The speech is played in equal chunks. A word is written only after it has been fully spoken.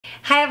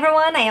Hi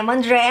everyone, I am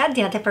Andrea,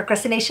 the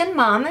Anti-Procrastination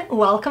Mom.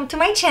 Welcome to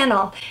my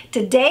channel.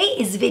 Today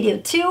is video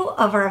 2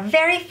 of our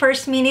very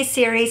first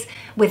mini-series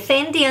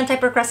within the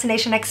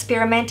Anti-Procrastination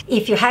Experiment.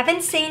 If you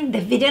haven't seen the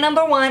video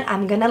number 1,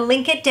 I'm gonna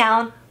link it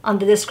down on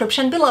the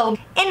description below.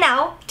 And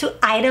now to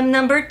item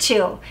number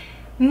 2,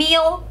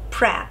 meal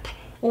prep.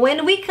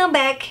 When we come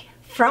back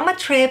from a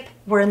trip,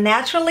 we're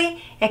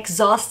naturally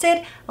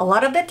exhausted, a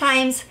lot of the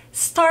times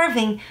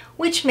starving,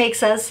 which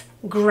makes us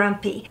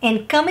grumpy.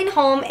 And coming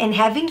home and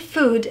having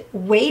food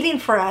waiting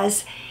for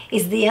us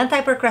is the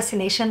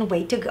anti-procrastination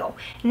way to go.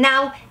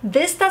 Now,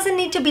 this doesn't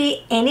need to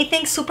be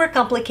anything super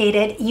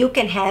complicated. You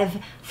can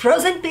have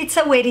frozen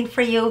pizza waiting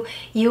for you.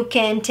 You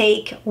can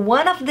take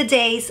one of the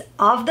days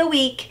of the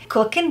week,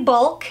 cook in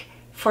bulk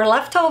for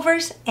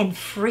leftovers and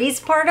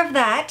freeze part of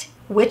that,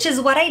 which is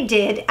what I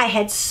did. I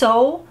had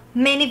so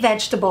many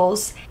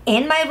vegetables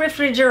in my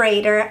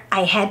refrigerator.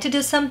 I had to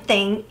do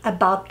something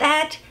about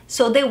that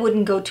so they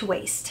wouldn't go to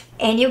waste.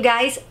 And you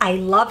guys, I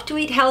love to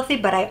eat healthy,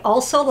 but I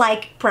also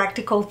like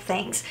practical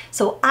things.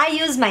 So I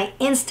use my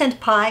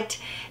Instant Pot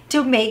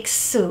to make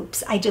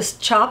soups. I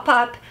just chop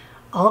up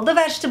all the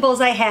vegetables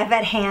I have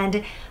at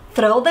hand,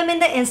 throw them in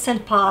the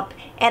Instant Pot,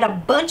 add a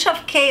bunch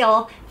of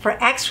kale for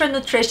extra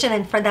nutrition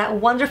and for that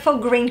wonderful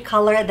green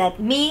color that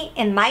me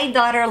and my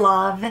daughter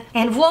love.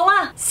 And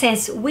voila!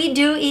 Since we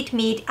do eat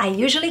meat, I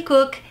usually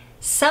cook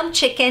some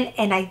chicken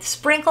and I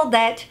sprinkle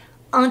that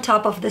on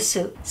top of the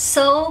soup.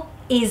 So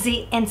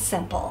easy and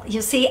simple.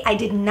 You see, I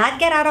did not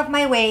get out of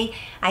my way.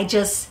 I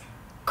just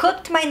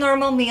cooked my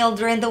normal meal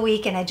during the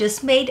week and I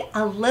just made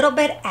a little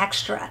bit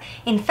extra.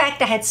 In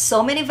fact, I had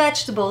so many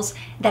vegetables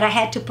that I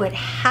had to put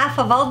half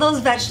of all those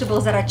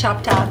vegetables that I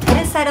chopped up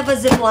inside of a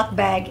Ziploc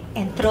bag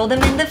and throw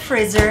them in the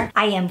freezer.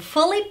 I am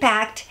fully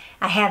packed.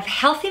 I have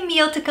healthy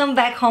meal to come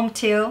back home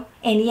to.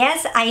 And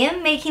yes, I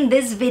am making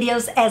these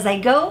videos as I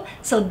go,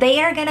 so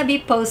they are gonna be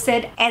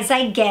posted as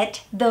I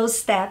get those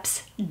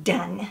steps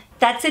done.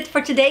 That's it for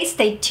today.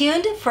 Stay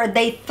tuned for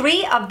day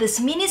 3 of this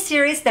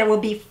mini-series. There will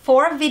be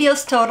 4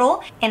 videos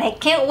total, and I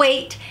can't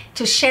wait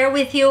to share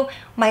with you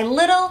my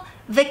little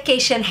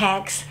vacation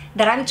hacks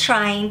that I'm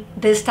trying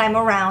this time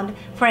around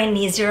for an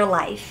easier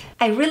life.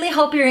 I really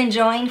hope you're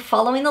enjoying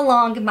following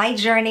along my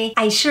journey.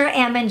 I sure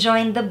am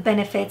enjoying the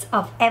benefits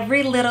of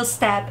every little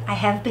step I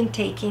have been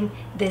taking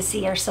this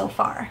year so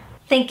far.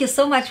 Thank you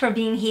so much for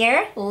being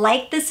here.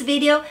 Like this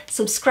video,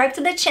 subscribe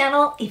to the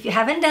channel if you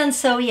haven't done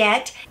so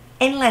yet,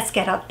 and let's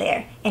get out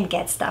there and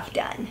get stuff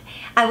done.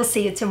 I will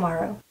see you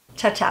tomorrow.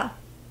 Ciao, ciao.